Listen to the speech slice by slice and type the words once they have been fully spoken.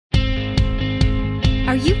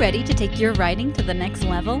Are you ready to take your writing to the next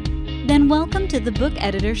level? Then welcome to the Book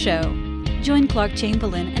Editor Show. Join Clark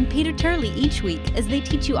Chamberlain and Peter Turley each week as they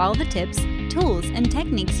teach you all the tips, tools, and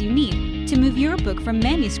techniques you need to move your book from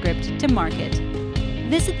manuscript to market.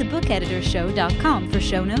 Visit thebookeditorshow.com for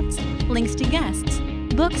show notes, links to guests,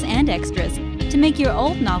 books, and extras to make your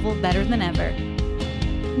old novel better than ever.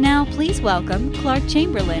 Now please welcome Clark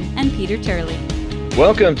Chamberlain and Peter Turley.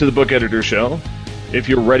 Welcome to the Book Editor Show. If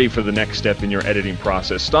you're ready for the next step in your editing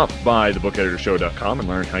process, stop by thebookeditorshow.com and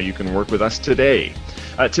learn how you can work with us today.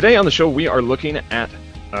 Today on the show, we are looking at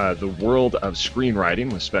the world of screenwriting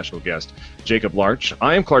with special guest Jacob Larch.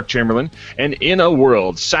 I am Clark Chamberlain, and in a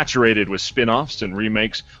world saturated with spin-offs and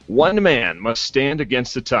remakes, one man must stand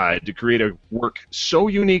against the tide to create a work so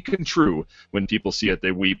unique and true, when people see it,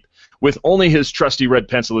 they weep. With only his trusty red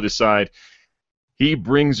pencil at his side, he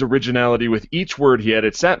brings originality with each word he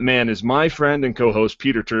edits. That man is my friend and co-host,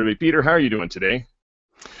 Peter Turley. Peter, how are you doing today?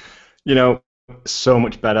 You know, so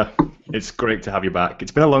much better. It's great to have you back.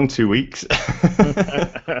 It's been a long 2 weeks.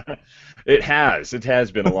 It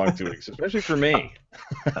has been a long 2 weeks, especially for me.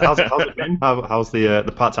 How's it been? How's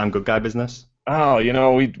the part-time good guy business? Oh, you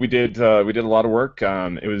know, we did a lot of work.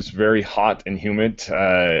 It was very hot and humid.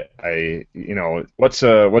 What's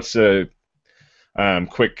a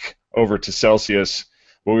quick over to Celsius?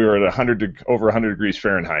 Well, we were at over 100 degrees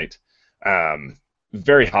Fahrenheit.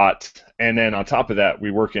 Very hot, and then on top of that, we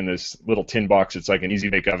work in this little tin box. It's like an easy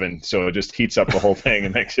bake oven, so it just heats up the whole thing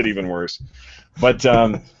and makes it even worse. But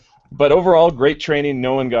overall, great training.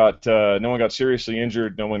 No one got seriously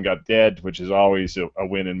injured. No one got dead, which is always a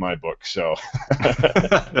win in my book. So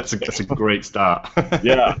that's a great start.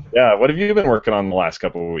 Yeah. What have you been working on the last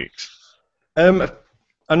couple of weeks?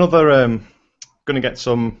 Going to get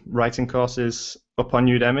some writing courses up on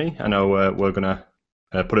Udemy. I know we're going to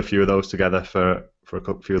put a few of those together for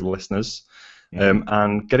a few of the listeners.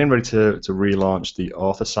 And getting ready to relaunch the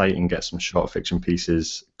author site and get some short fiction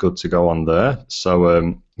pieces good to go on there.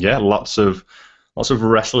 So lots of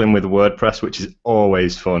wrestling with WordPress, which is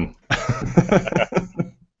always fun.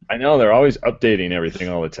 I know they're always updating everything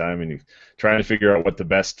all the time, and you're trying to figure out what the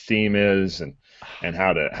best theme is and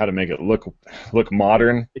how to make it look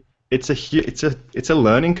modern. It's a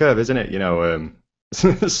learning curve, isn't it? You know,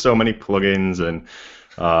 so many plugins and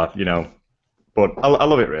but I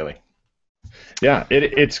love it really. Yeah,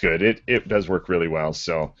 it's good. It does work really well.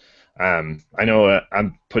 So I know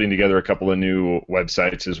I'm putting together a couple of new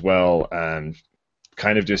websites as well,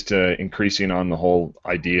 kind of just increasing on the whole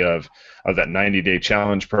idea of that 90-day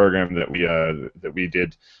challenge program that we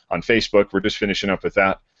did on Facebook. We're just finishing up with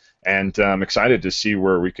that. And I'm excited to see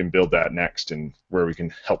where we can build that next and where we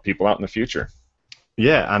can help people out in the future.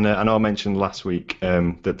 Yeah, and I know I mentioned last week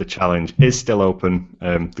that the challenge is still open,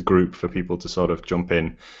 the group for people to sort of jump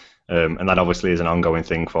in, and that obviously is an ongoing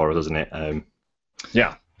thing for us, isn't it?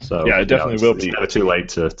 Yeah. So yeah, it definitely will be. It's never too late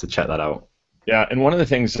to check that out. Yeah, and one of the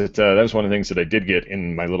things that was one of the things that I did get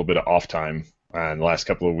in my little bit of off time in the last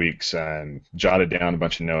couple of weeks, and jotted down a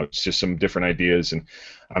bunch of notes, just some different ideas, and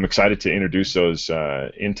I'm excited to introduce those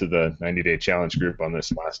into the 90-day challenge group on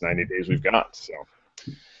this last 90 days we've got. So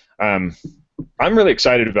I'm really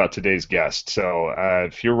excited about today's guest. So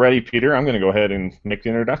if you're ready, Peter, I'm going to go ahead and make the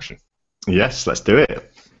introduction. Yes, let's do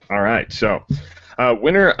it. All right, so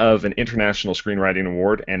winner of an International Screenwriting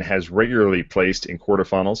Award and has regularly placed in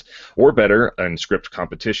quarterfinals or better in script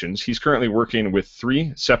competitions. He's currently working with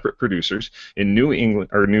 3 separate producers in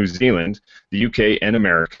New Zealand, the UK, and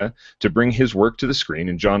America to bring his work to the screen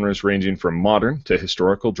in genres ranging from modern to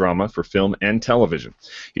historical drama for film and television.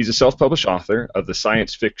 He's a self-published author of the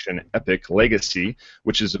science fiction epic Legacy,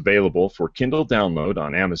 which is available for Kindle download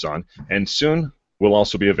on Amazon, and soon will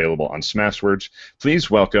also be available on Smashwords.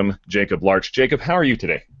 Please welcome Jacob Larch. Jacob, how are you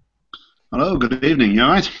today? Hello, good evening. You all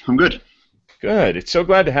right? I'm good. Good. It's so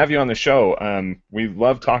glad to have you on the show. We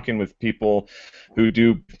love talking with people who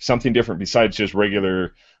do something different besides just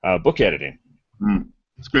regular book editing.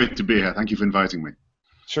 It's great to be here. Thank you for inviting me.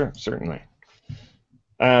 Sure, certainly.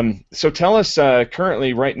 So tell us,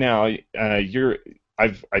 currently, right now, I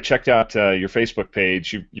checked out your Facebook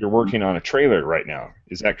page. You're working on a trailer right now.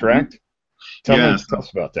 Is that correct? Tell us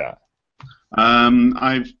about that.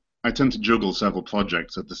 I tend to juggle several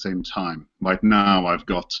projects at the same time. Right now, I've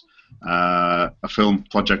got a film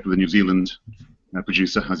project with a New Zealand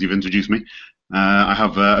producer, as you've introduced me. I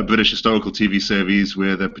have a British historical TV series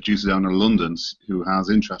with a producer down in London who has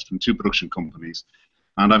interest from 2 production companies.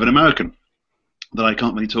 And I have an American that I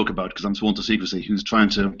can't really talk about because I'm sworn to secrecy, who's trying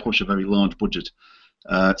to push a very large budget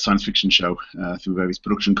science fiction show through various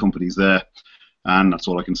production companies there. And that's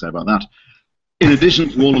all I can say about that. In addition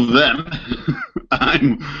to all of them,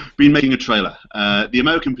 I've been making a trailer. The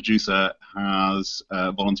American producer has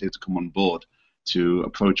volunteered to come on board to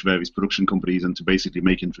approach various production companies and to basically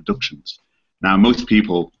make introductions. Now, most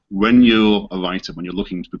people, when you're a writer, when you're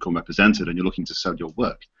looking to become represented and you're looking to sell your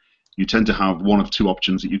work, you tend to have one of two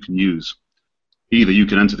options that you can use. Either you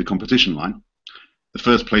can enter the competition line. The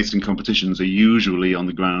first place in competitions are usually on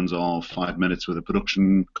the grounds of 5 minutes with a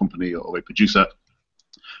production company or a producer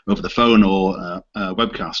over the phone or a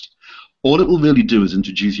webcast. All it will really do is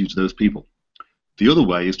introduce you to those people. The other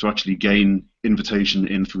way is to actually gain invitation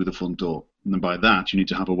in through the front door. And then by that, you need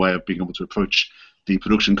to have a way of being able to approach the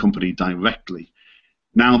production company directly.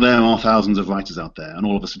 Now, there are thousands of writers out there, and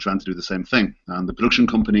all of us are trying to do the same thing. And the production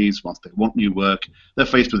companies, whilst they want new work, they're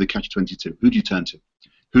faced with a catch-22. Who do you turn to?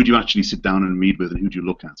 Who do you actually sit down and read with, and who do you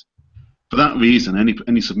look at? For that reason,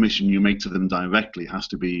 any submission you make to them directly has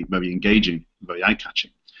to be very engaging, very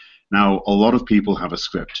eye-catching. Now, a lot of people have a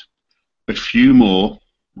script. A few more,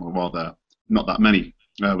 or rather, not that many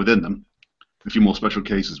within them, a few more special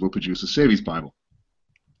cases will produce a series Bible.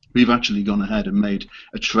 We've actually gone ahead and made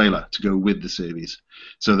a trailer to go with the series,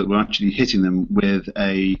 so that we're actually hitting them with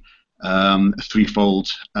a threefold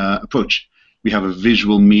approach. We have a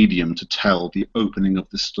visual medium to tell the opening of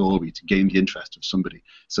the story to gain the interest of somebody.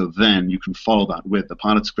 So then you can follow that with the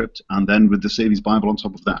pilot script and then with the series Bible on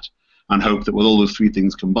top of that, and hope that with all those three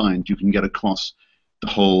things combined, you can get across the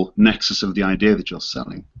whole nexus of the idea that you're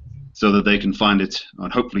selling, so that they can find it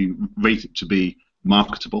and hopefully rate it to be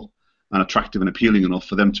marketable and attractive and appealing enough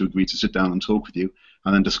for them to agree to sit down and talk with you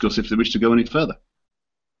and then discuss if they wish to go any further.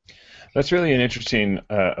 That's really an interesting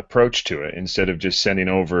approach to it. Instead of just sending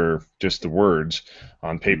over just the words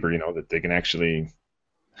on paper, that they can actually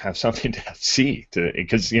have something to see,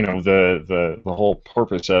 because the whole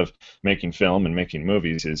purpose of making film and making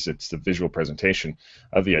movies is it's the visual presentation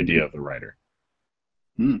of the idea of the writer.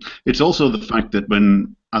 It's also the fact that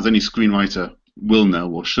when, as any screenwriter will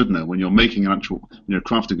know or should know, when you're making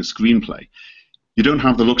crafting a screenplay, you don't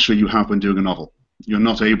have the luxury you have when doing a novel. You're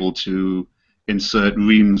not able to insert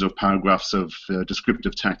reams of paragraphs of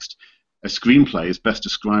descriptive text. A screenplay is best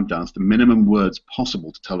described as the minimum words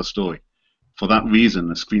possible to tell a story. For that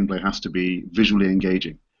reason, a screenplay has to be visually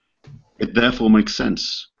engaging. It therefore makes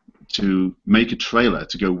sense to make a trailer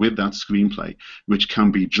to go with that screenplay, which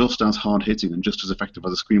can be just as hard-hitting and just as effective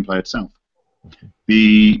as a screenplay itself.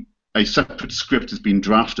 A separate script has been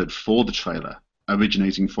drafted for the trailer,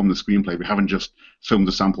 originating from the screenplay. We haven't just filmed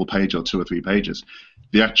a sample page or 2 or 3 pages.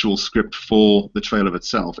 The actual script for the trailer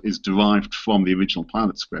itself is derived from the original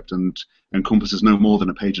pilot script and encompasses no more than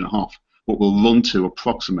a page and a half, what will run to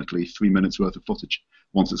approximately 3 minutes worth of footage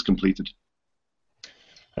once it's completed.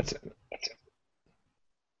 That's it.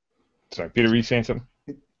 Sorry, Peter, were you saying something?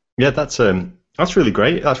 Yeah, that's really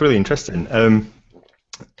great. That's really interesting.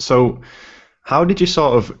 So, how did you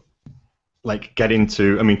sort of get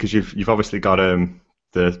into? I mean, because you've obviously got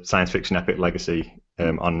the science fiction epic Legacy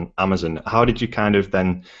on Amazon. How did you kind of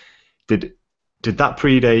then did that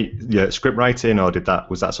predate script writing, or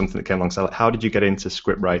was that something that came alongside? How did you get into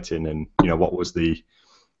script writing, and what was the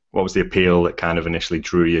appeal that kind of initially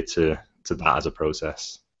drew you to that as a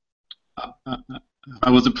process?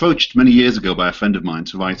 I was approached many years ago by a friend of mine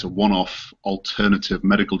to write a one-off alternative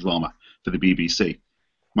medical drama for the BBC.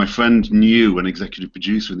 My friend knew an executive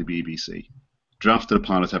producer in the BBC, drafted a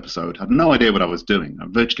pilot episode, had no idea what I was doing. I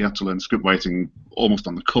virtually had to learn script writing almost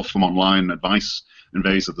on the cuff from online advice and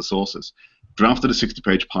various other sources. Drafted a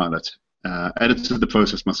 60-page pilot, edited the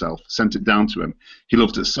process myself, sent it down to him. He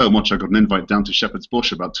loved it so much I got an invite down to Shepherd's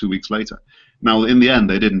Bush about 2 weeks later. Now, in the end,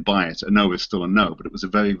 they didn't buy it. A no is still a no, but it was a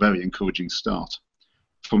very, very encouraging start.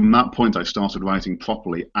 From that point, I started writing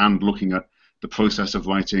properly and looking at the process of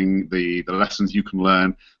writing, the lessons you can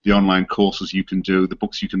learn, the online courses you can do, the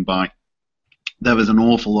books you can buy. There is an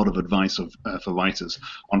awful lot of advice for writers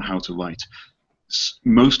on how to write.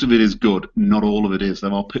 Most of it is good, not all of it is.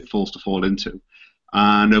 There are pitfalls to fall into.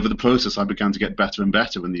 And over the process, I began to get better and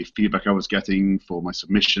better, and the feedback I was getting for my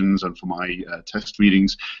submissions and for my test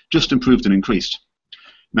readings just improved and increased.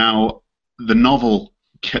 Now, the novel,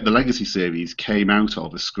 the Legacy series, came out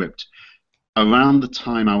of a script. Around the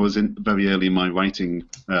time I was very early in my writing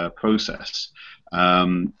process,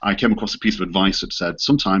 I came across a piece of advice that said,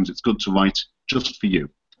 sometimes it's good to write just for you.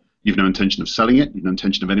 You've no intention of selling it, you've no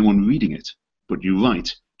intention of anyone reading it, but you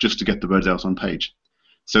write just to get the words out on page.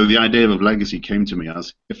 So the idea of Legacy came to me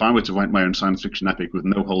as, if I were to write my own science fiction epic with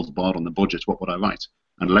no holds barred on the budget, what would I write?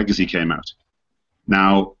 And Legacy came out.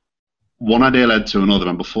 Now, one idea led to another,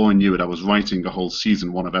 and before I knew it, I was writing a whole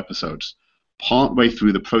season 1 of episodes. Partway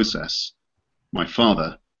through the process, my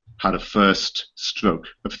father had a first stroke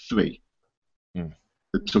of 3. Mm.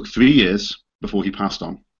 It took 3 years before he passed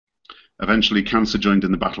on. Eventually, cancer joined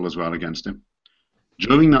in the battle as well against him.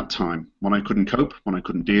 During that time, when I couldn't cope, when I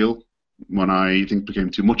couldn't deal, when I think it became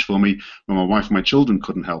too much for me, when my wife and my children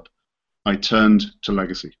couldn't help, I turned to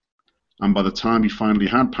legacy. And by the time he finally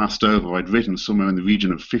had passed over, I'd written somewhere in the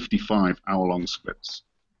region of 55 hour-long scripts.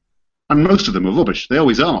 And most of them were rubbish. They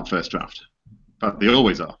always are, first draft. But they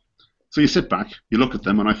always are. So you sit back, you look at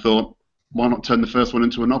them, and I thought, why not turn the first one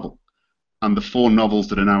into a novel? And the 4 novels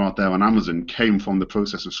that are now out there on Amazon came from the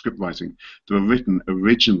process of script writing. They were written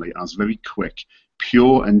originally as very quick,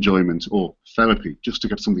 pure enjoyment or therapy, just to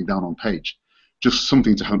get something down on page, just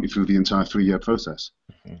something to help me through the entire 3-year process.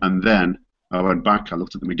 Mm-hmm. And then I went back, I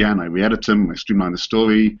looked at them again, I re-edited them, I streamlined the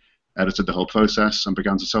story, edited the whole process, and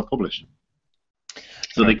began to self-publish.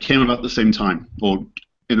 So they came about at the same time, or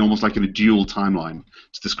in almost like in a dual timeline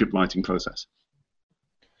to the script writing process.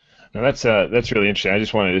 Now that's really interesting. I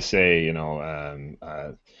just wanted to say,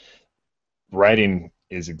 writing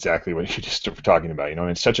is exactly what you just were talking about. And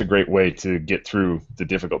it's such a great way to get through the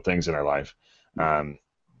difficult things in our life,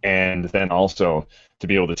 and then also to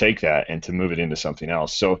be able to take that and to move it into something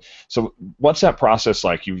else. So what's that process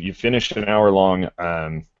like? You finish an hour long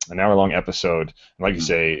episode, and like you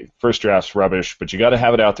say, first draft's rubbish, but you got to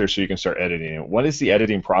have it out there so you can start editing it. What is the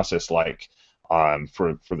editing process like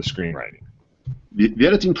for the screenwriting? The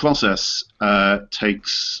editing process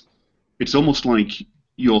it's almost like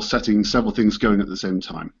you're setting several things going at the same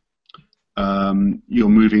time. You're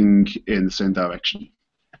moving in the same direction.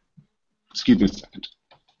 Excuse me a second.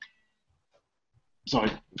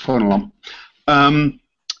 Sorry, phone alarm.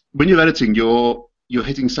 When you're editing, you're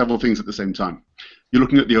hitting several things at the same time. You're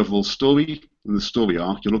looking at the overall story and the story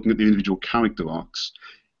arc. You're looking at the individual character arcs.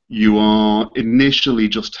 You are initially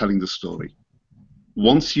just telling the story.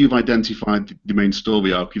 Once you've identified the main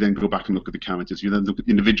story arc, you then go back and look at the characters. You then look at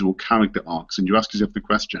the individual character arcs, and you ask yourself the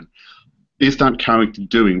question, is that character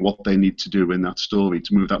doing what they need to do in that story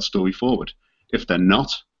to move that story forward? If they're not,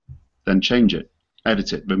 then change it,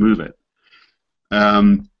 edit it, remove it.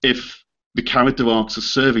 If the character arcs are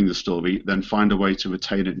serving the story, then find a way to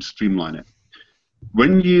retain it and streamline it.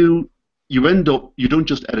 When you end up, you don't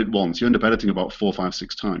just edit once, you end up editing about 4, 5,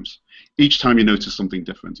 6 times. Each time you notice something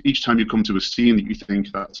different. Each time you come to a scene that you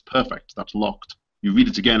think, that's perfect, that's locked, you read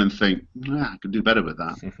it again and think, I could do better with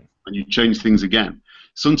that. And you change things again.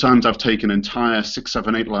 Sometimes I've taken entire 6,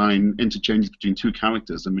 7, 8 line interchanges between 2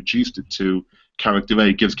 characters and reduced it to character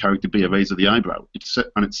A gives character B a raise of the eyebrow.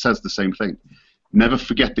 And it says the same thing. Never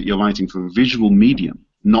forget that you're writing for a visual medium,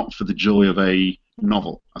 not for the joy of a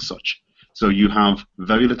novel as such. So you have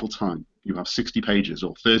very little time. You have 60 pages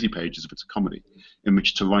or 30 pages if it's a comedy in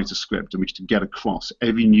which to write a script, in which to get across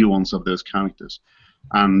every nuance of those characters.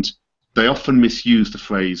 And they often misuse the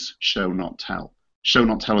phrase show, not tell. Show,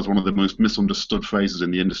 not tell is one of the most misunderstood phrases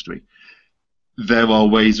in the industry. There are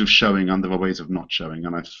ways of showing and there are ways of not showing.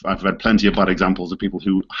 And I've read plenty of bad examples of people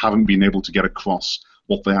who haven't been able to get across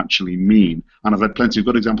what they actually mean. And I've read plenty of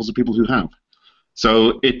good examples of people who have.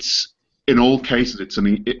 So it's, in all cases,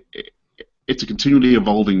 it's a continually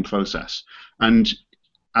evolving process. And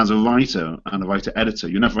as a writer and a writer-editor,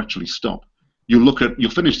 you never actually stop. You'll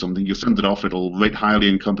finish something, you'll send it off, it'll rate highly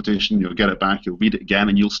in competition, you'll get it back, you'll read it again,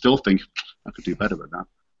 and you'll still think, I could do better with that.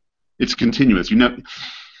 It's continuous.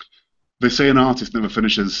 They say an artist never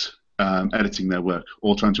finishes editing their work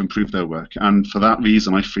or trying to improve their work. And for that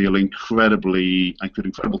reason, I feel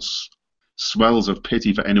incredible swells of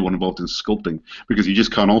pity for anyone involved in sculpting, because you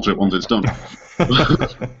just can't alter it once it's done.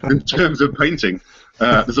 In terms of painting,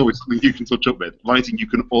 there's always something you can touch up with. Writing, you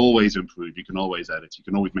can always improve, you can always edit, you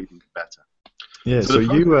can always make things better. Yeah, so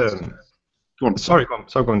you... Go on. Sorry, go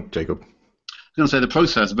on, Jacob. I was going to say the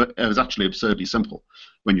process is actually absurdly simple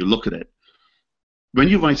when you look at it. When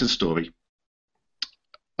you write a story,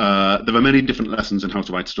 there are many different lessons in how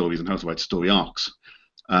to write stories and how to write story arcs.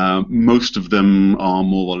 Most of them are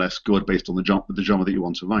more or less good based on the genre that you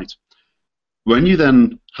want to write. When you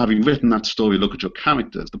then, having written that story, look at your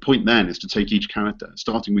characters, the point then is to take each character,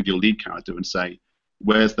 starting with your lead character, and say,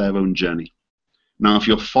 where's their own journey? Now, if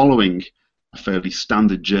you're following a fairly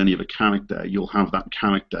standard journey of a character, you'll have that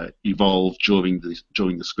character evolve during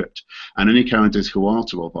the script. And any characters who are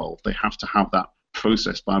to evolve, they have to have that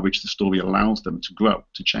process by which the story allows them to grow,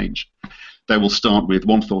 to change. They will start with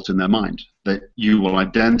one thought in their mind that you will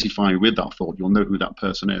identify with that thought. You'll know who that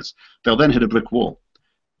person is. They'll then hit a brick wall.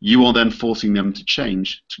 You are then forcing them to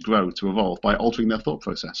change, to grow, to evolve by altering their thought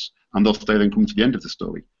process. And thus they then come to the end of the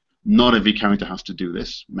story. Not every character has to do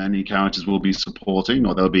this. Many characters will be supporting,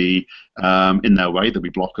 or they'll be in their way. They'll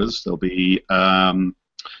be blockers. They'll be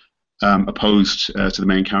opposed to the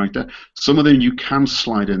main character. Some of them you can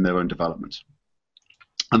slide in their own development.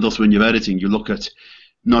 And thus, when you're editing, you look at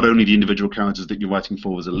not only the individual characters that you're writing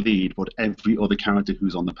for as a lead, but every other character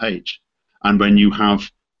who's on the page. And when you have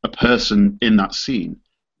a person in that scene,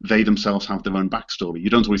 they themselves have their own backstory. You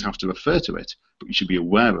don't always have to refer to it, but you should be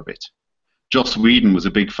aware of it. Joss Whedon was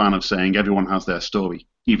a big fan of saying everyone has their story,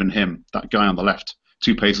 even him, that guy on the left,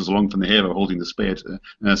 2 paces along from the hero holding the spear,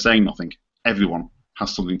 saying nothing. Everyone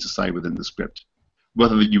has something to say within the script.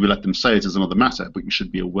 Whether you will let them say it is another matter, but you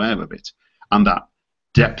should be aware of it. And that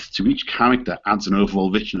depth to each character adds an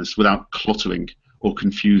overall richness without cluttering or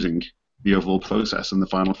confusing the overall process and the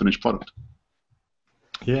final finished product.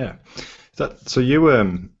 Yeah. So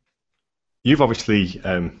you've obviously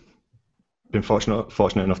been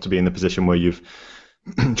fortunate enough to be in the position where you've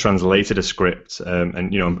translated a script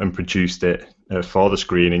and produced it for the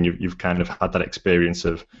screen, and you've kind of had that experience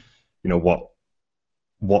of what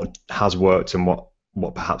has worked and what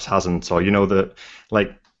perhaps hasn't, or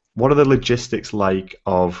what are the logistics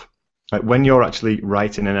of when you're actually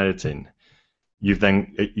writing and editing? You're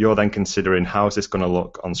then considering how is this going to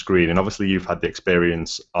look on screen, and obviously you've had the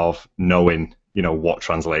experience of knowing what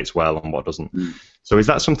translates well and what doesn't. So is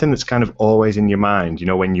that something that's kind of always in your mind,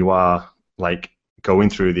 when you are going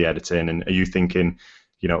through the editing, and are you thinking,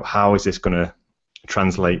 how is this going to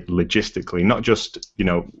translate logistically, not just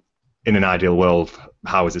in an ideal world,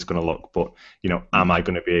 how is this going to look, but am I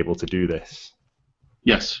going to be able to do this?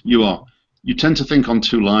 Yes, you are. You tend to think on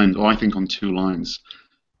 2 lines, or I think on 2 lines.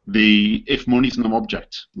 The if money is no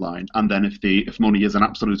object line, and then if money is an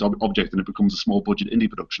absolute object, then it becomes a small budget indie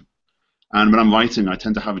production. And when I'm writing, I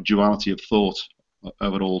tend to have a duality of thought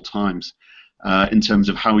at all times in terms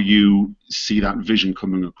of how you see that vision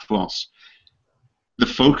coming across. The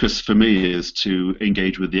focus for me is to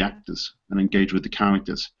engage with the actors and engage with the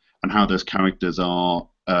characters and how those characters are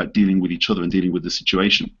dealing with each other and dealing with the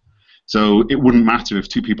situation. So it wouldn't matter if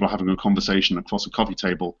 2 people are having a conversation across a coffee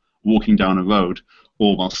table, walking down a road,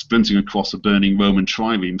 or while sprinting across a burning Roman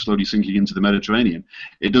trireme, slowly sinking into the Mediterranean.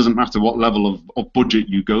 It doesn't matter what level of budget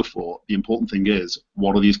you go for. The important thing is,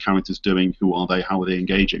 what are these characters doing? Who are they? How are they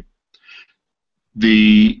engaging?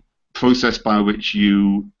 The process by which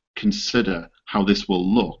you consider how this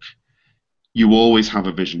will look, you always have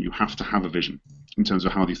a vision. You have to have a vision in terms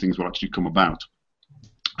of how these things will actually come about.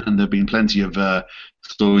 And there have been plenty of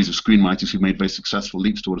stories of screenwriters who've made very successful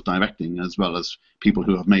leaps towards directing, as well as people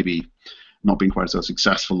who have maybe not been quite so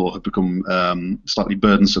successful or have become slightly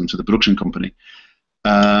burdensome to the production company.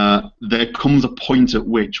 There comes a point at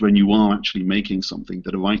which, when you are actually making something,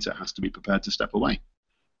 that a writer has to be prepared to step away.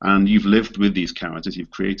 And you've lived with these characters, you've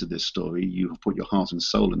created this story, you have put your heart and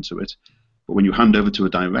soul into it, but when you hand over to a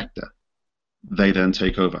director, they then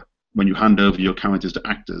take over. When you hand over your characters to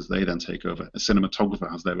actors, they then take over. A cinematographer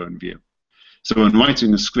has their own view. So when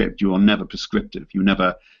writing a script, you are never prescriptive. You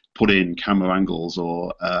never put in camera angles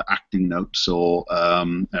or acting notes or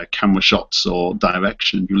camera shots or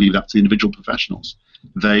direction. You leave that to individual professionals.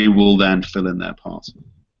 They will then fill in their part.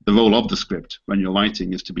 The role of the script when you're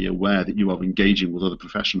writing is to be aware that you are engaging with other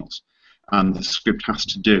professionals. And the script has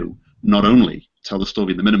to do not only tell the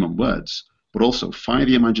story in the minimum words, but also fire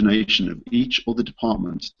the imagination of each other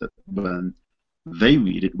department that when they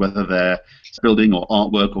read it, whether they're building or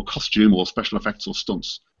artwork or costume or special effects or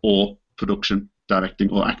stunts or production, directing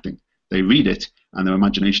or acting, they read it and their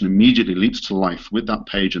imagination immediately leaps to life with that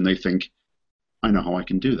page and they think, I know how I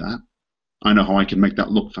can do that. I know how I can make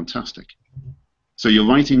that look fantastic. So you're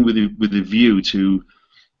writing with a view to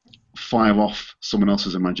fire off someone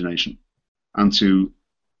else's imagination and to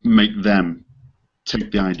make them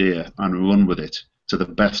take the idea and run with it to the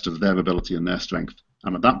best of their ability and their strength.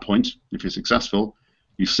 And at that point, if you're successful,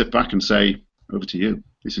 you sit back and say, over to you.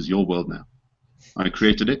 This is your world now. I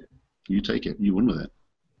created it. You take it. You run with it.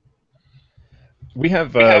 We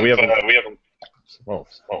have feedback.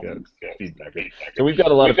 So we've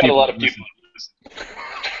got a lot of people.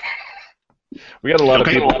 We got a lot of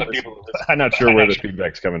people. I'm not sure where the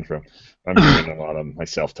feedback's coming from. I'm hearing a lot of my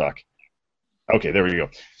self-talk. Okay, there we go.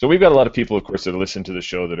 So we've got a lot of people, of course, that listen to the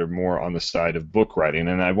show that are more on the side of book writing,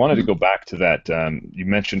 and I wanted to go back to that. You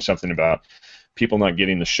mentioned something about people not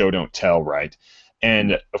getting the show don't tell right,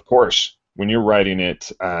 and of course, when you're writing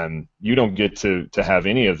it, you don't get to have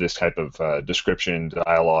any of this type of description,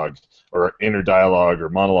 dialogue, or inner dialogue or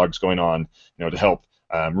monologues going on, to help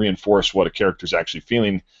reinforce what a character's actually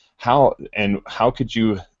feeling. How do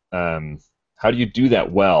you do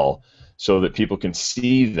that well so that people can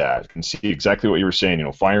see that, can see exactly what you were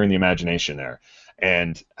saying, firing the imagination there,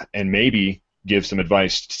 and maybe give some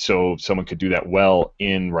advice so someone could do that well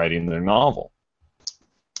in writing their novel?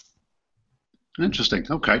 Interesting.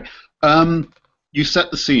 Okay. You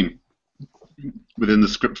set the scene. within the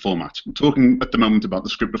script format. I'm talking at the moment about the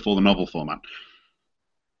script before the novel format.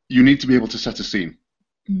 You need to be able to set a scene.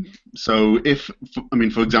 So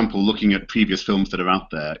for example, looking at previous films that are out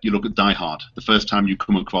there, you look at Die Hard. The first time you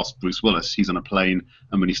come across Bruce Willis, he's on a plane,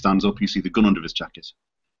 and when he stands up, you see the gun under his jacket.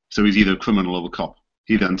 So he's either a criminal or a cop.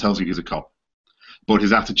 He then tells you he's a cop. But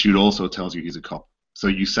his attitude also tells you he's a cop. So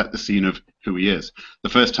you set the scene of who he is. The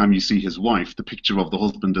first time you see his wife, the picture of the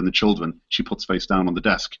husband and the children, she puts face down on the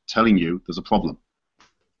desk, telling you there's a problem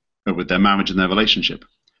with their marriage and their relationship.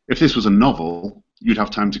 If this was a novel, you'd have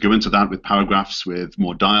time to go into that with paragraphs, with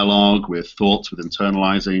more dialogue, with thoughts, with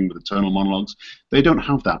internalizing, with internal monologues. They don't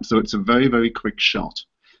have that, so it's a very, very quick shot.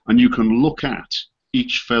 And you can look at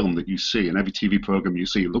each film that you see and every TV program you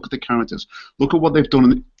see, look at the characters, look at what they've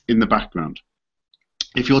done in the background.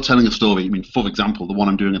 If you're telling a story, for example, the one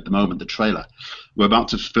I'm doing at the moment, the trailer, we're about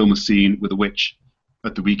to film a scene with a witch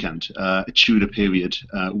at the weekend, a Tudor period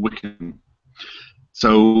Wiccan.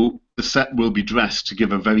 So the set will be dressed to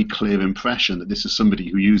give a very clear impression that this is somebody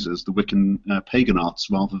who uses the Wiccan pagan arts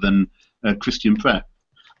rather than Christian prayer.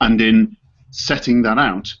 And in setting that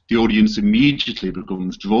out, the audience immediately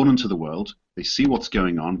becomes drawn into the world. They see what's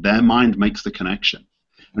going on. Their mind makes the connection.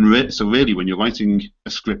 And so really, when you're writing a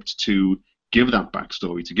script to give that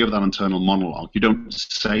backstory, to give that internal monologue, you don't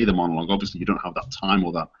say the monologue. Obviously, you don't have that time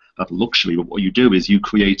or that luxury. But what you do is you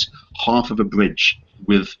create half of a bridge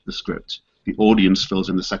with the script. The audience fills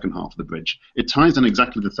in the second half of the bridge. It ties in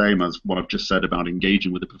exactly the same as what I've just said about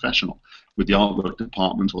engaging with the professional, with the artwork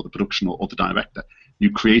department or the production or the director.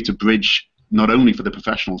 You create a bridge not only for the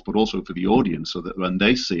professionals but also for the audience, so that when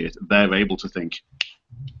they see it, they're able to think,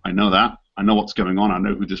 I know that, I know what's going on, I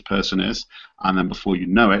know who this person is, and then before you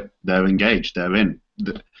know it, they're engaged, they're in.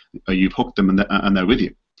 You've hooked them and they're with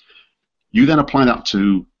you. You then apply that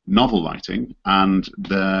to novel writing, and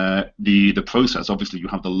the process, obviously you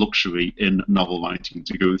have the luxury in novel writing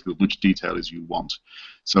to go through as much detail as you want.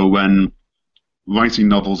 So when writing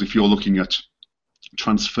novels, if you're looking at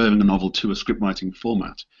transferring a novel to a script writing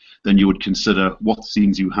format, then you would consider what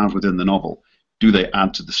scenes you have within the novel. Do they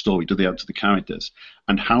add to the story? Do they add to the characters?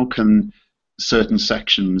 And how can certain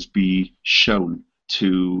sections be shown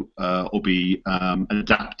to or be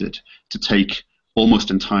adapted to take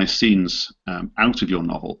almost entire scenes out of your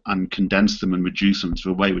novel and condense them and reduce them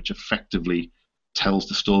to a way which effectively tells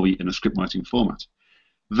the story in a script writing format?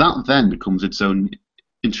 That then becomes its own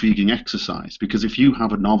intriguing exercise, because if you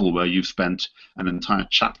have a novel where you've spent an entire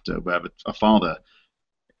chapter where a father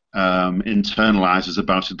internalizes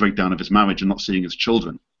about the breakdown of his marriage and not seeing his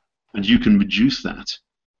children, and you can reduce that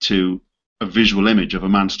to a visual image of a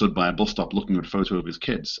man stood by a bus stop looking at a photo of his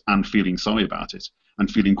kids and feeling sorry about it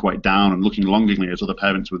and feeling quite down and looking longingly at other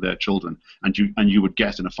parents with their children, and you would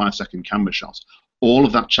get in a 5-second camera shot all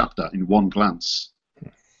of that chapter in one glance.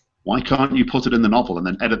 Why can't you put it in the novel and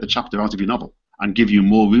then edit the chapter out of your novel and give you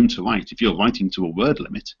more room to write? If you're writing to a word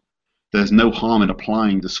limit, there's no harm in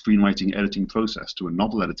applying the screenwriting editing process to a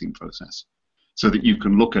novel editing process so that you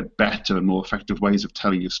can look at better and more effective ways of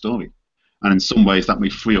telling your story. And in some ways that may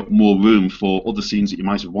free up more room for other scenes that you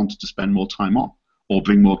might have wanted to spend more time on, or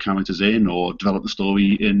bring more characters in, or develop the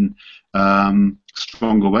story in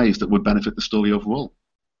stronger ways that would benefit the story overall.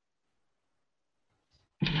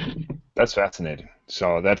 That's fascinating.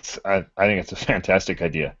 So I think it's a fantastic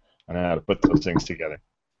idea on how to put those things together.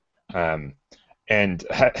 And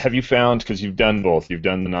have you found, because you've done both, you've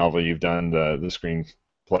done the novel, you've done the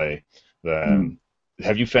screenplay,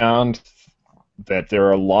 have you found that there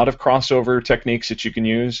are a lot of crossover techniques that you can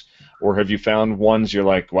use, or have you found ones you're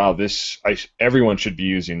like, wow, everyone should be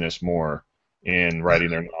using this more in writing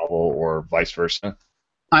their novel, or vice versa?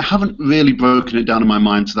 I haven't really broken it down in my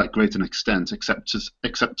mind to that great an extent, except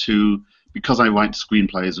to because I write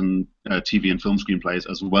screenplays and TV and film screenplays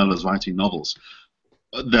as well as writing novels.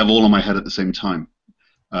 They're all on my head at the same time.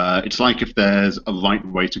 It's like if there's a right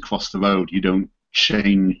way to cross the road, you don't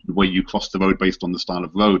change the way you cross the road based on the style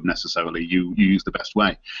of road necessarily. You use the best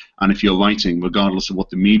way. And if you're writing, regardless of what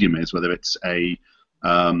the medium is, whether it's a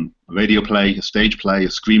radio play, a stage play, a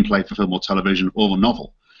screenplay for film or television, or a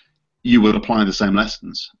novel, you would apply the same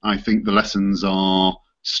lessons. I think the lessons are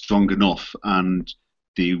strong enough, and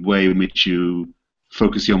the way in which you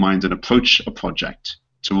focus your mind and approach a project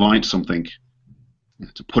to write something,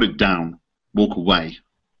 to put it down, walk away,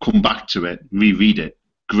 come back to it, reread it,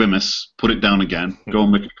 grimace, put it down again, go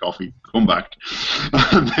and make a coffee, come back,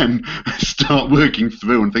 and then start working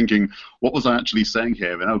through and thinking, what was I actually saying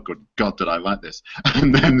here? And oh, good God, did I write this?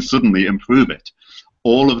 And then suddenly improve it.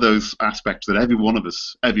 All of those aspects that every one of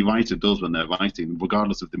us, every writer does when they're writing,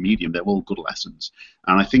 regardless of the medium, they're all good lessons.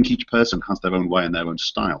 And I think each person has their own way and their own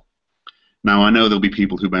style. Now, I know there'll be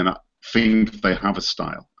people who may not think they have a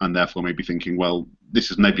style, and therefore maybe thinking, well, this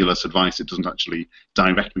is nebulous advice, it doesn't actually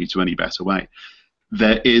direct me to any better way.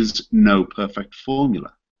 There is no perfect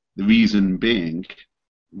formula. The reason being,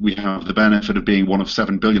 we have the benefit of being one of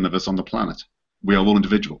 7 billion of us on the planet. We are all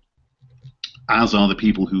individual, as are the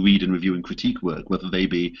people who read and review and critique work, whether they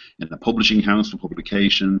be in a publishing house for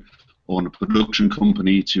publication or in a production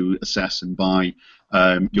company to assess and buy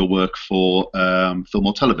your work for film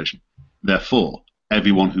or television. Therefore,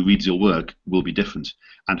 everyone who reads your work will be different,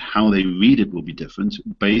 and how they read it will be different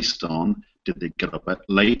based on, did they get up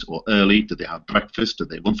late or early, did they have breakfast, did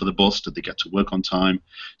they run for the bus, did they get to work on time,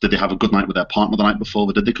 did they have a good night with their partner the night before,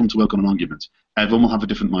 or did they come to work on an argument? Everyone will have a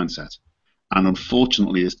different mindset. And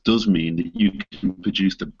unfortunately, this does mean that you can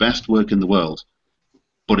produce the best work in the world,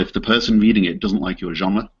 but if the person reading it doesn't like your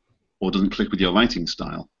genre or doesn't click with your writing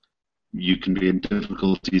style, you can be in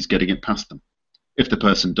difficulties getting it past them. If the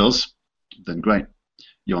person does, then great,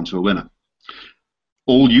 you're onto a winner.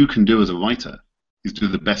 All you can do as a writer is do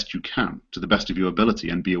the best you can, to the best of your ability,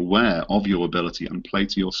 and be aware of your ability and play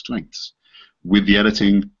to your strengths with the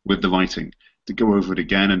editing, with the writing, to go over it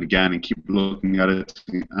again and again and keep looking at it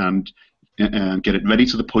and get it ready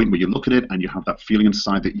to the point where you look at it and you have that feeling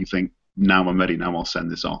inside that you think, now I'm ready, now I'll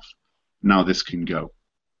send this off, now this can go.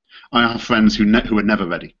 I have friends who are never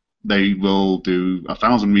ready. They will do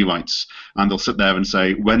 1,000 rewrites and they'll sit there and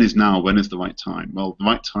say, when is now, when is the right time? Well, the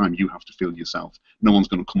right time you have to feel yourself. No one's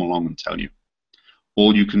going to come along and tell you.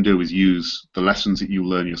 All you can do is use the lessons that you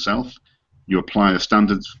learn yourself. You apply the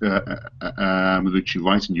standards with which you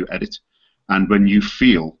write and you edit. And when you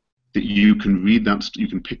feel that you can read that, you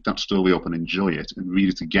can pick that story up and enjoy it and read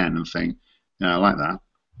it again and think, yeah, I like that.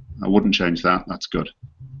 I wouldn't change that. That's good.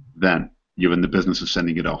 Then you're in the business of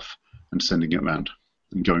sending it off and sending it around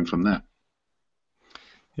and going from there.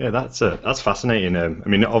 Yeah, that's fascinating. I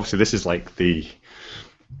mean, obviously, this is like I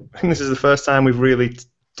think this is the first time we've really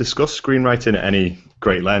discussed screenwriting at any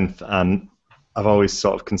great length, and I've always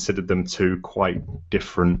sort of considered them two quite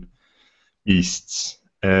different beasts.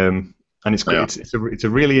 And it's a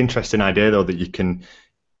really interesting idea, though, that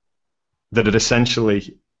it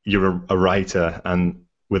essentially you're a writer and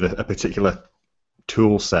with a particular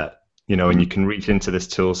tool set, and you can reach into this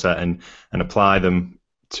tool set and apply them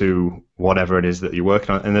to whatever it is that you're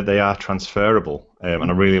working on, and that they are transferable. And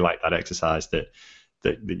I really like that exercise that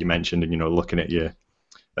you mentioned, and looking at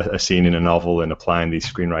a scene in a novel and applying these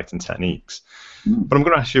screenwriting techniques. But I'm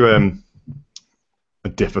going to ask you a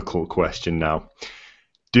difficult question now.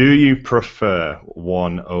 Do you prefer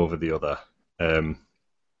one over the other? Do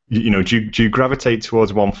you gravitate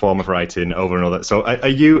towards one form of writing over another? So are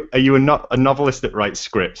you a novelist that writes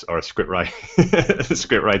scripts, or a script writer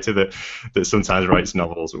that sometimes writes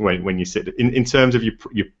novels? When you sit in terms of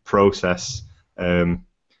your process, the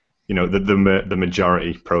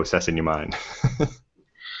majority process in your mind.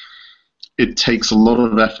 It takes a lot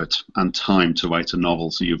of effort and time to write a novel,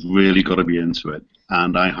 so you've really got to be into it.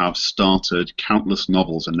 And I have started countless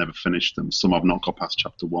novels and never finished them. Some I've not got past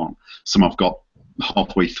chapter 1. Some I've got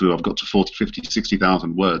halfway through. I've got to 40, 50,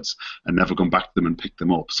 60,000 words and never gone back to them and picked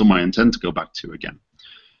them up. Some I intend to go back to again.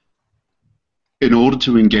 In order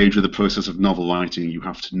to engage with the process of novel writing, you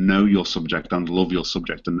have to know your subject and love your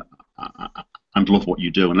subject and love what you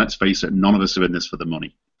do. And let's face it, none of us are in this for the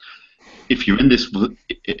money. If you're in this,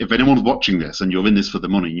 if anyone's watching this and you're in this for the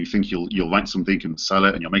money, and you think you'll write something and sell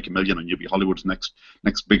it and you'll make $1 million and you'll be Hollywood's next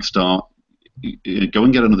big star, go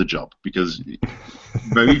and get another job, because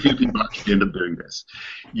very few people actually end up doing this.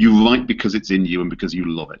 You write because it's in you and because you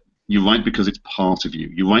love it. You write because it's part of you.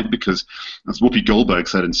 You write because, as Whoopi Goldberg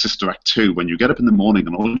said in Sister Act 2, when you get up in the morning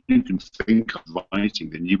and all you can think of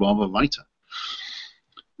writing, then you are a writer.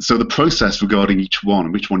 So the process regarding each one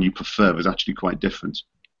and which one you prefer is actually quite different.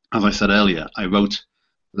 As I said earlier, I wrote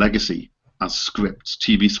Legacy as scripts,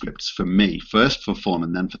 TV scripts for me, first for fun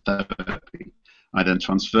and then for therapy. I then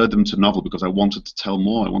transferred them to novel because I wanted to tell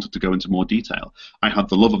more. I wanted to go into more detail. I had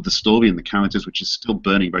the love of the story and the characters, which is still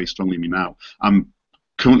burning very strongly in me now. I'm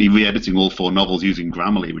currently re-editing all 4 novels using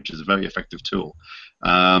Grammarly, which is a very effective tool,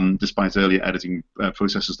 despite earlier editing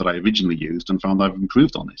processes that I originally used, and found I've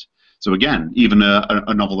improved on it. So again, even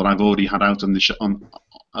a novel that I've already had out in the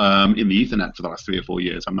Ethernet for the last 3 or 4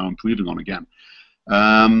 years, I'm now improving on again.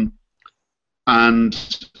 And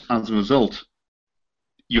as a result,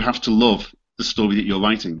 you have to love the story that you're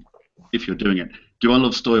writing if you're doing it. Do I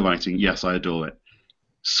love story writing? Yes, I adore it.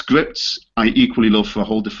 Scripts I equally love for a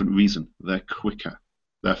whole different reason. They're quicker.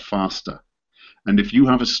 They're faster. And if you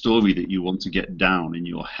have a story that you want to get down in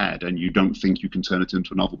your head and you don't think you can turn it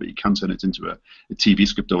into a novel, but you can turn it into a TV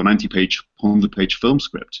script or a 90-page, 100-page film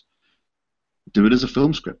script, do it as a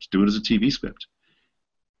film script. Do it as a TV script.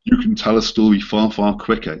 you can tell a story far, far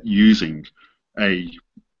quicker using a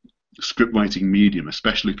script writing medium,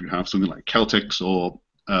 especially if you have something like Celtics or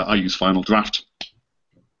I use Final Draft.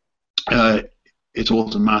 It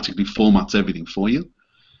automatically formats everything for you,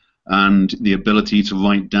 and the ability to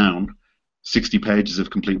write down 60 pages of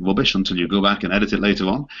complete rubbish until you go back and edit it later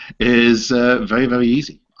on is very, very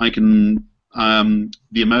easy. I can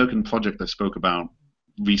the American project I spoke about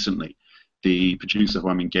recently, the producer who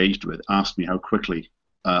I'm engaged with asked me how quickly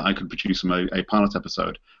I could produce a pilot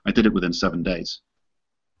episode. I did it within 7 days.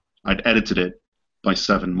 I'd edited it by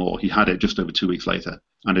 7 more. He had it just over 2 weeks later,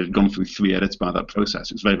 and it had gone through 3 edits by that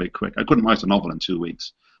process. It's very, very quick. I couldn't write a novel in 2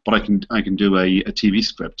 weeks, but I can do a TV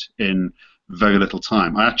script in very little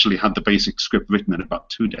time. I actually had the basic script written in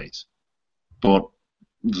about 2 days, but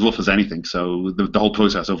as rough as anything. So the whole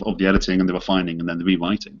process of the editing and the refining and then the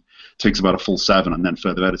rewriting takes about a full 7, and then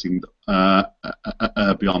further editing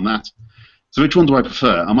beyond that. So which one do I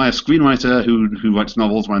prefer? Am I a screenwriter who writes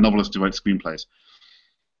novels? Am I a novelist who writes screenplays?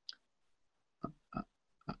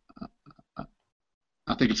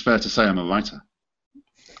 I think it's fair to say I'm a writer,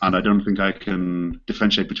 and I don't think I can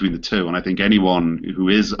differentiate between the two. And I think anyone who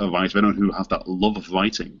is a writer, anyone who has that love of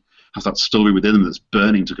writing, has that story within them that's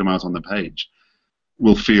burning to come out on the page,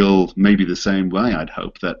 will feel maybe the same way, I'd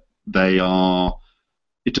hope, that they are,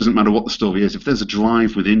 it doesn't matter what the story is, if there's a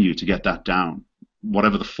drive within you to get that down,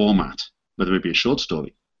 whatever the format, whether it be a short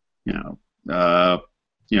story,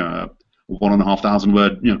 1,500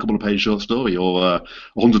 word, couple of page short story, or a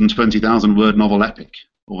 120,000 word novel epic,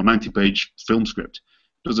 or a 90-page film script,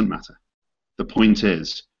 doesn't matter. The point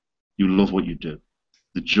is, you love what you do.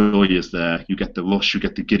 The joy is there. You get the rush, you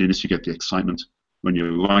get the giddiness, you get the excitement. When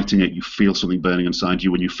you're writing it, you feel something burning inside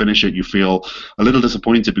you. When you finish it, you feel a little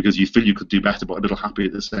disappointed because you feel you could do better, but a little happy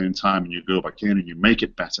at the same time, and you go back in and you make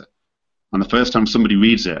it better. And the first time somebody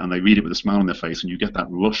reads it, and they read it with a smile on their face, and you get that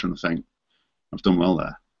rush and think, I've done well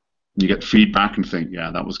there. And you get feedback and think,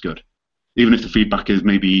 yeah, that was good. Even if the feedback is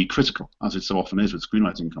maybe critical, as it so often is with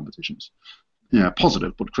screenwriting competitions. Yeah,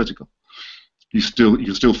 positive, but critical. You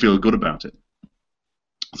still feel good about it.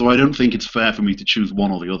 So I don't think it's fair for me to choose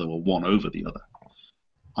one or the other, or one over the other.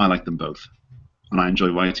 I like them both, and I enjoy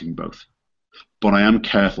writing both. But I am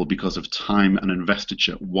careful because of time and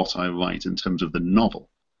investiture what I write in terms of the novel,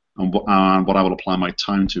 and what I will apply my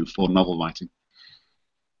time to for novel writing.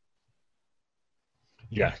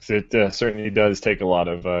 Yeah, it certainly does take a lot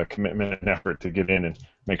of commitment and effort to get in and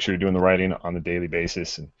make sure you're doing the writing on a daily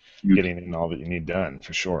basis and getting in all that you need done,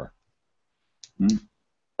 for sure.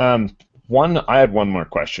 I had one more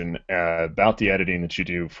question about the editing that you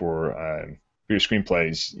do for your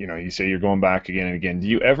screenplays. You say you're going back again and again. Do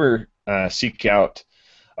you ever seek out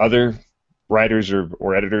other writers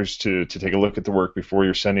or editors to take a look at the work before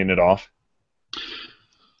you're sending it off?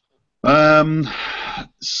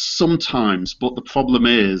 Sometimes, but the problem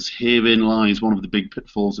is, herein lies one of the big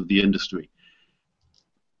pitfalls of the industry.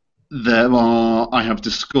 I have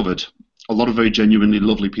discovered a lot of very genuinely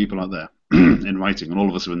lovely people out there in writing, and all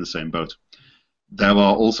of us are in the same boat. There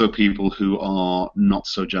are also people who are not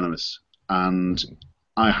so generous, and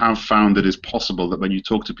I have found it is possible that when you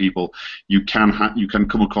talk to people, you can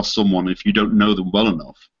come across someone, if you don't know them well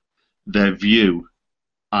enough, their view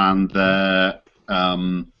and their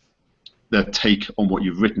take on what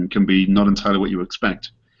you've written can be not entirely what you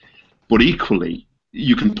expect. But equally,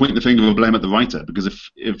 you can point the finger of blame at the writer, because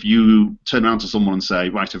if you turn around to someone and say,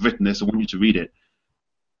 right, I've written this, I want you to read it,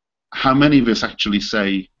 how many of us actually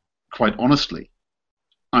say, quite honestly,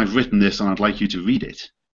 I've written this and I'd like you to read it,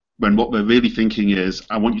 when what we're really thinking is,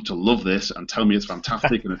 I want you to love this and tell me it's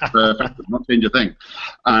fantastic and it's perfect and not change a thing.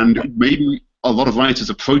 And maybe a lot of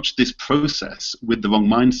writers approach this process with the wrong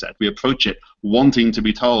mindset. We approach it wanting to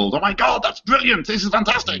be told, oh my God, that's brilliant, this is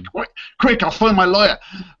fantastic, quick, I'll phone my lawyer.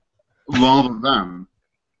 Rather than,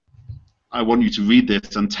 I want you to read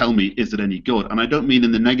this and tell me, is it any good? And I don't mean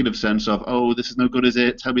in the negative sense of, oh, this is no good, is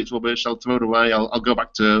it? Tell me it's rubbish, I'll throw it away, I'll go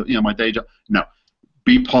back to my day job. No,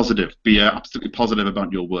 be positive, be absolutely positive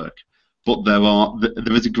about your work. But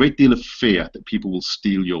there is a great deal of fear that people will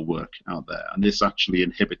steal your work out there, and this actually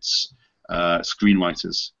inhibits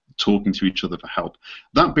screenwriters talking to each other for help.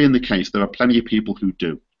 That being the case, there are plenty of people who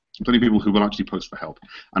do. Plenty of people who will actually post for help.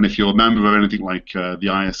 And if you're a member of anything like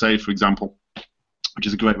the ISA, for example, which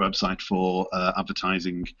is a great website for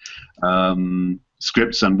advertising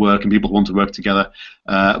scripts and work, and people who want to work together,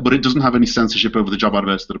 but it doesn't have any censorship over the job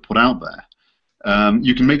adverts that are put out there.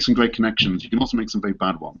 You can make some great connections. You can also make some very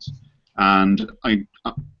bad ones. And I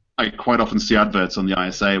quite often see adverts on the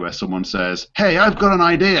ISA where someone says, hey, I've got an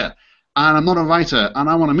idea. and I'm not a writer, and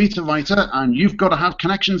I want to meet a writer, and you've got to have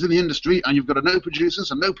connections in the industry, and you've got to know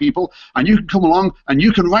producers and know people, and you can come along, and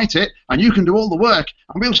you can write it, and you can do all the work,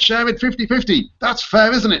 and we'll share it 50-50. That's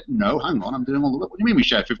fair, isn't it? No, hang on, I'm doing all the work. What do you mean we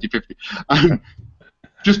share 50-50?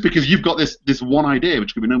 Just because you've got this one idea,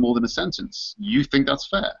 which could be no more than a sentence, you think that's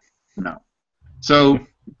fair? No. So,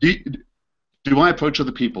 do I approach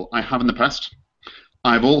other people? I have in the past.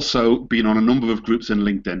 I've also been on a number of groups in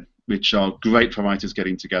LinkedIn, which are great for writers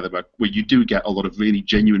getting together, where you do get a lot of really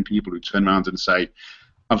genuine people who turn around and say,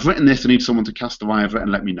 I've written this, I need someone to cast the wire of it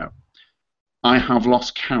and let me know. I have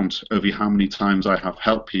lost count over how many times I have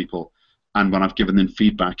helped people, and when I've given them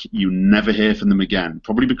feedback, you never hear from them again,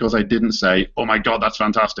 probably because I didn't say, oh my God, that's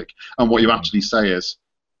fantastic. And what you actually say is,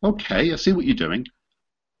 okay, I see what you're doing.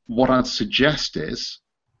 What I'd suggest is,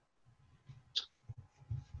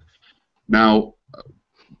 now,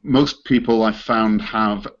 most people I've found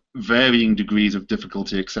have varying degrees of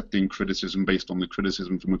difficulty accepting criticism based on the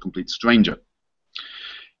criticism from a complete stranger.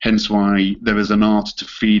 Hence why there is an art to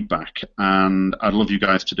feedback, and I'd love you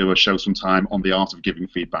guys to do a show sometime on the art of giving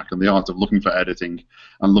feedback and the art of looking for editing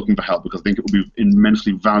and looking for help, because I think it would be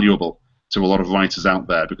immensely valuable to a lot of writers out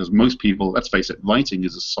there, because most people, let's face it, writing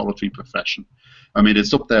is a solitary profession. I mean,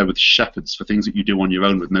 it's up there with shepherds for things that you do on your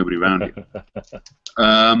own with nobody around you.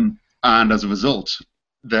 And as a result,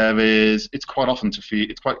 it's quite often to feel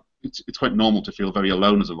it's quite normal to feel very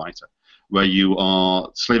alone as a writer, where you are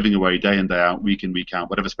slaving away day in, day out, week in, week out,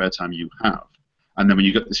 whatever spare time you have. And then when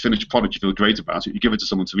you get this finished product, you feel great about it, you give it to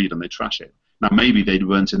someone to read and they trash it. Now, maybe they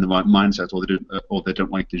weren't in the right mindset, or they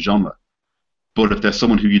don't like the genre. But if there's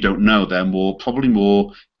someone who you don't know, they're probably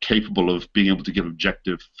more capable of being able to give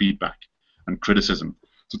objective feedback and criticism,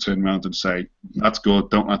 to turn around and say, that's good,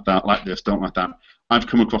 don't like this, don't like that. I've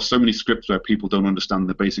come across so many scripts where people don't understand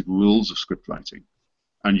the basic rules of script writing.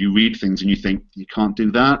 And you read things and you think, you can't do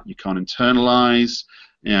that, you can't internalize.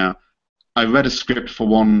 Yeah. I read a script for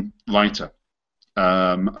one writer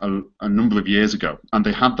a number of years ago, and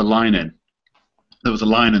they had the line in. There was a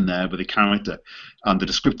line in there with a character, and the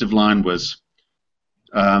descriptive line was,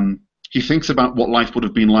 he thinks about what life would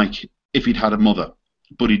have been like if he'd had a mother,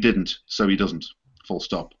 but he didn't, so he doesn't. Full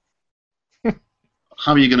stop.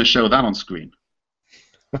 How are you going to show that on screen?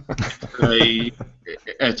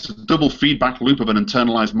 It's a double feedback loop of an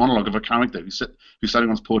internalized monologue of a character who's sitting on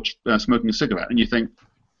his porch smoking a cigarette, and you think,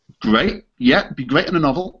 great, yeah, be great in a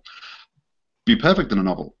novel, be perfect in a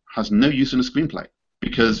novel, has no use in a screenplay,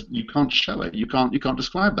 because you can't show it, you can't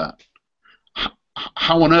describe that.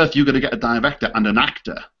 How on earth are you going to get a director and an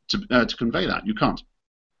actor to convey that? You can't.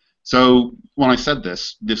 So when I said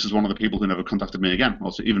this is one of the people who never contacted me again,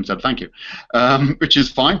 also even said thank you, which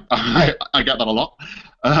is fine. I get that a lot.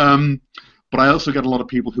 But I also get a lot of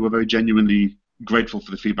people who are very genuinely grateful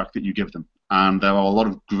for the feedback that you give them. And there are a lot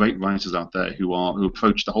of great writers out there who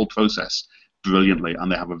approach the whole process brilliantly,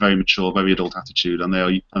 and they have a very mature, very adult attitude, and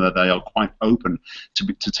they are quite open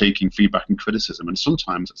to taking feedback and criticism. And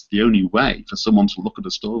sometimes it's the only way for someone to look at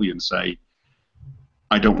a story and say,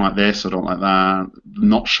 I don't like this, I don't like that,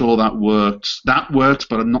 not sure that works. That works,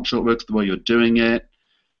 but I'm not sure it works the way you're doing it.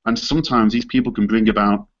 And sometimes these people can bring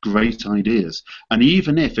about great ideas. And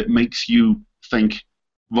even if it makes you think,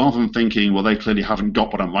 rather than thinking, well, they clearly haven't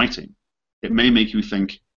got what I'm writing, it may make you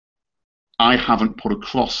think, I haven't put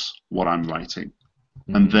across what I'm writing.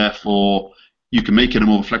 Mm-hmm. And therefore, you can make it a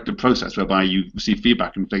more reflective process whereby you receive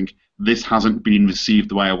feedback and think, this hasn't been received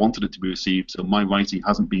the way I wanted it to be received, so my writing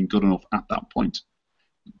hasn't been good enough at that point.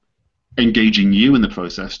 Engaging you in the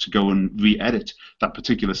process to go and re-edit that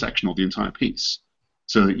particular section or the entire piece,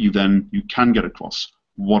 so that you can get across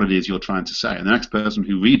what it is you're trying to say. And the next person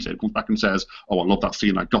who reads it comes back and says, oh, I love that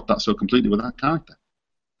scene, I got that so completely with that character.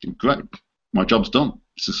 Great, my job's done.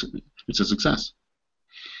 It's a success.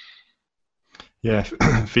 Yeah,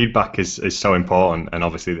 feedback is so important, and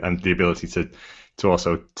obviously, and the ability to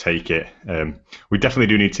also take it. We definitely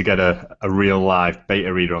do need to get a real live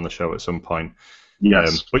beta reader on the show at some point.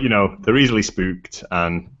 Yes. But they're easily spooked,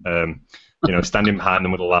 and standing behind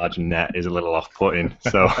them with a large net is a little off-putting.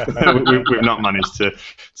 So we've not managed to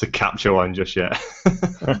capture one just yet.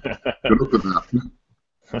 Good luck with that.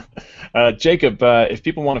 Jacob, if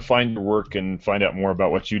people want to find your work and find out more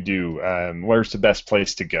about what you do, where's the best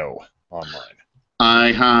place to go online?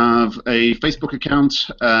 I have a Facebook account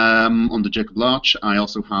under Jacob Larch. I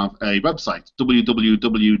also have a website,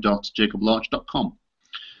 www.jacoblarch.com.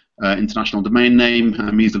 International domain name.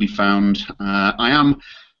 I'm easily found. I am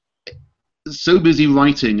so busy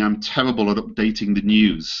writing, I'm terrible at updating the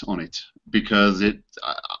news on it, because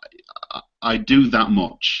I do that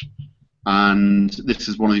much. And this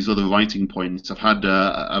is one of these other writing points. I've had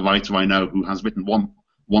a writer I know who has written one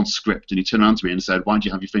one script, and he turned around to me and said, "Why do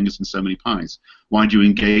you have your fingers in so many pies? Why do you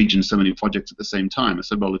engage in so many projects at the same time?" I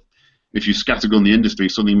said, "Well, if you scattergun the industry,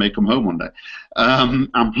 something may come home one day."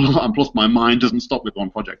 And plus, my mind doesn't stop with one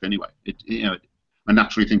project anyway. I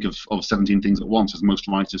naturally think of 17 things at once, as most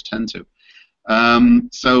writers tend to.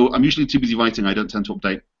 So I'm usually too busy writing. I don't tend to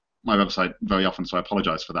update my website very often, so I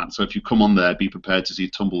apologize for that. So if you come on there, be prepared to see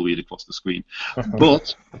tumbleweed across the screen.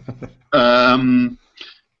 But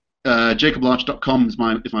jacoblarch.com is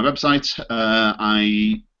my website.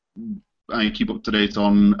 I keep up to date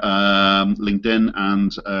on LinkedIn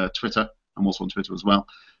and Twitter. I'm also on Twitter as well,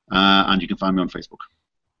 and you can find me on Facebook.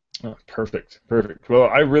 Oh, perfect. Well,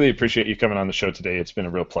 I really appreciate you coming on the show today. It's been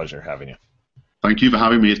a real pleasure having you. Thank you for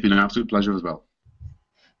having me. It's been an absolute pleasure as well.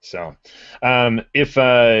 So, if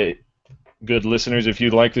good listeners, if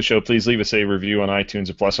you'd like the show, please leave us a review on iTunes,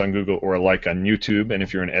 a plus on Google, or a like on YouTube. And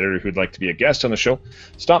if you're an editor who'd like to be a guest on the show,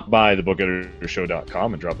 stop by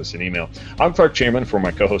thebookeditorshow.com and drop us an email. I'm Clark Chamberlain for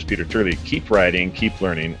my co-host Peter Turley. Keep writing, keep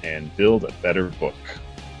learning, and build a better book.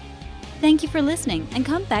 Thank you for listening, and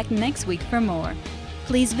come back next week for more.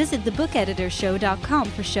 Please visit thebookeditorshow.com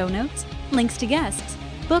for show notes, links to guests,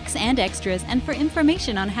 books and extras, and for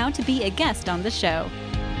information on how to be a guest on the show.